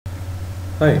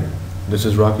Hi, this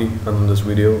is Rocky, and in this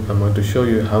video I'm going to show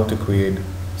you how to create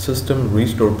System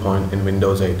Restore Point in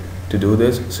Windows 8. To do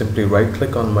this, simply right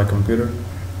click on my computer,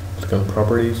 click on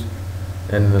Properties,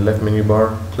 and in the left menu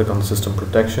bar click on System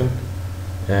Protection,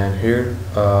 and here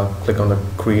click on the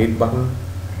Create button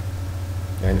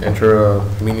and enter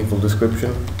a meaningful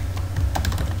description.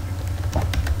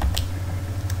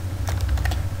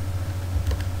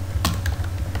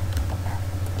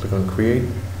 Click on Create,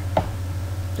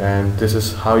 and this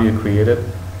is how you create it.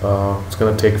 It's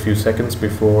gonna take a few seconds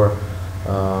before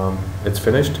it's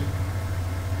finished,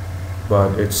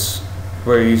 but it's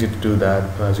very easy to do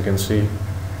that. As you can see,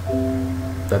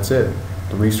 that's it.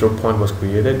 The restore point was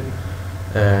created,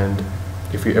 and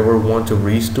if you ever want to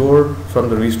restore from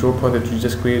the restore point that you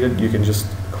just created, you can just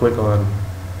click on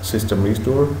System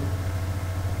Restore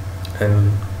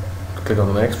and click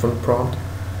on the next from the prompt,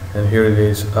 and here it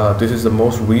is. This is the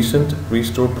most recent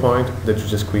restore point that you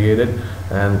just created,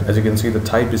 and as you can see, the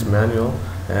type is manual.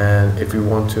 And if you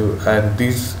want to, and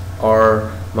these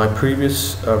are my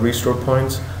previous restore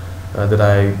points that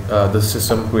the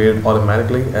system created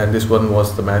automatically, and this one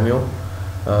was the manual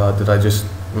that I just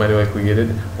manually created.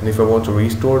 And if I want to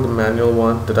restore the manual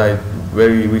one that I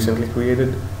very recently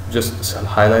created, just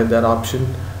highlight that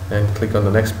option and click on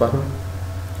the next button,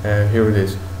 and here it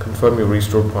is, confirm your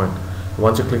restore point.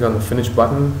 Once you click on the finish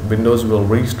button, Windows will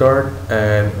restart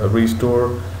and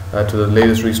restore to the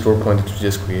latest restore point that you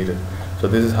just created. So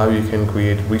this is how you can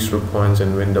create restore points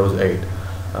in Windows 8.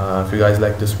 If you guys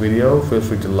like this video, feel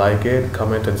free to like it,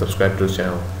 comment, and subscribe to the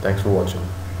channel. Thanks for watching.